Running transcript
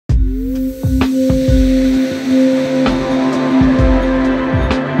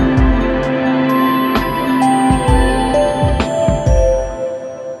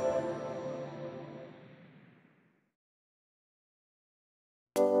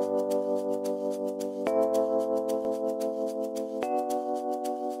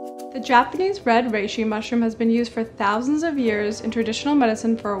The Japanese red reishi mushroom has been used for thousands of years in traditional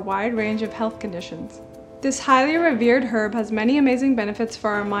medicine for a wide range of health conditions. This highly revered herb has many amazing benefits for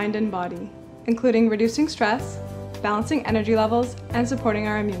our mind and body, including reducing stress, balancing energy levels, and supporting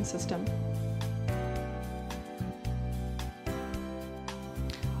our immune system.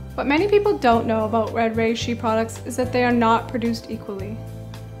 What many people don't know about red reishi products is that they are not produced equally.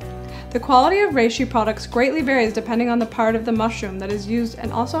 The quality of reishi products greatly varies depending on the part of the mushroom that is used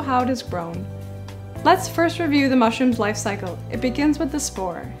and also how it is grown. Let's first review the mushroom's life cycle. It begins with the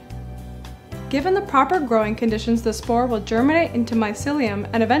spore. Given the proper growing conditions, the spore will germinate into mycelium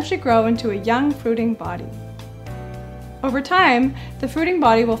and eventually grow into a young fruiting body. Over time, the fruiting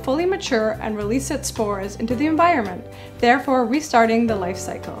body will fully mature and release its spores into the environment, therefore restarting the life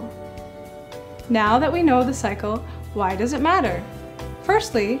cycle. Now that we know the cycle, why does it matter?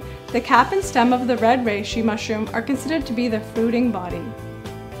 Firstly, the cap and stem of the red reishi mushroom are considered to be the fruiting body.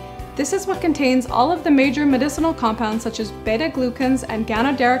 This is what contains all of the major medicinal compounds such as beta-glucans and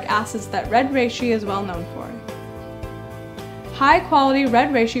ganoderic acids that red reishi is well known for. High-quality red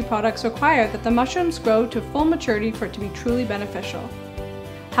reishi products require that the mushrooms grow to full maturity for it to be truly beneficial.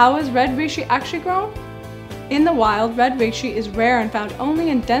 How is red reishi actually grown? In the wild, red reishi is rare and found only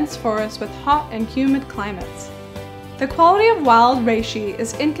in dense forests with hot and humid climates. The quality of wild reishi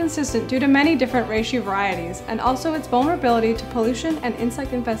is inconsistent due to many different reishi varieties and also its vulnerability to pollution and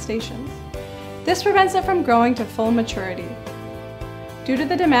insect infestations. This prevents it from growing to full maturity. Due to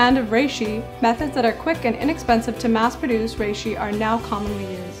the demand of reishi, methods that are quick and inexpensive to mass-produce reishi are now commonly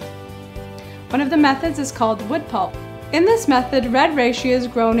used. One of the methods is called wood pulp. In this method, red reishi is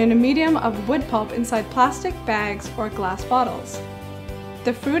grown in a medium of wood pulp inside plastic bags or glass bottles.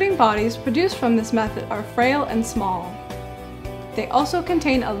 The fruiting bodies produced from this method are frail and small. They also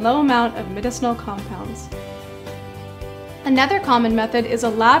contain a low amount of medicinal compounds. Another common method is a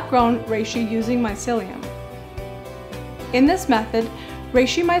lab-grown reishi using mycelium. In this method,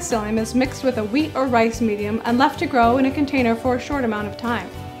 reishi mycelium is mixed with a wheat or rice medium and left to grow in a container for a short amount of time.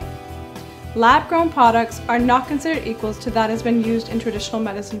 Lab-grown products are not considered equals to that has been used in traditional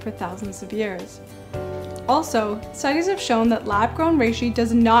medicine for thousands of years. Also, studies have shown that lab-grown reishi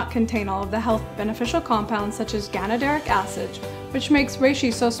does not contain all of the health beneficial compounds such as ganoderic acid, which makes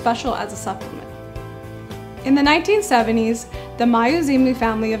reishi so special as a supplement. In the 1970s, the Mayuzumi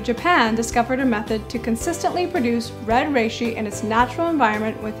family of Japan discovered a method to consistently produce red reishi in its natural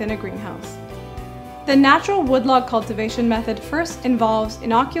environment within a greenhouse. The natural woodlog cultivation method first involves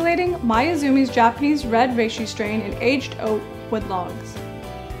inoculating Mayuzumi's Japanese red reishi strain in aged oak wood logs.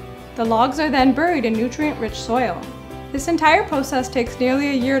 The logs are then buried in nutrient-rich soil. This entire process takes nearly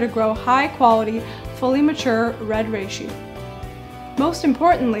a year to grow high-quality, fully mature red reishi. Most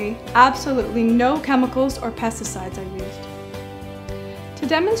importantly, absolutely no chemicals or pesticides are used. To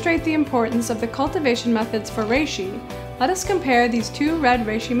demonstrate the importance of the cultivation methods for reishi, let us compare these two red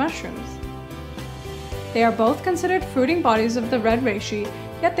reishi mushrooms. They are both considered fruiting bodies of the red reishi,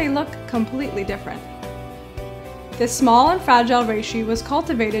 yet they look completely different. This small and fragile reishi was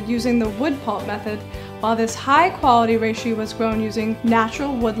cultivated using the wood pulp method, while this high-quality reishi was grown using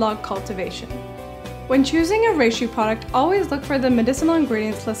natural woodlog cultivation. When choosing a reishi product, always look for the medicinal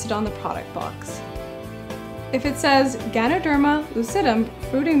ingredients listed on the product box. If it says Ganoderma lucidum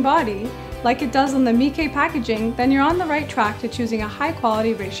fruiting body, like it does on the Miike packaging, then you're on the right track to choosing a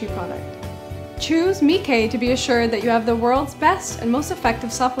high-quality reishi product. Choose Miike to be assured that you have the world's best and most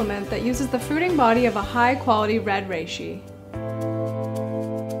effective supplement that uses the fruiting body of a high-quality red reishi.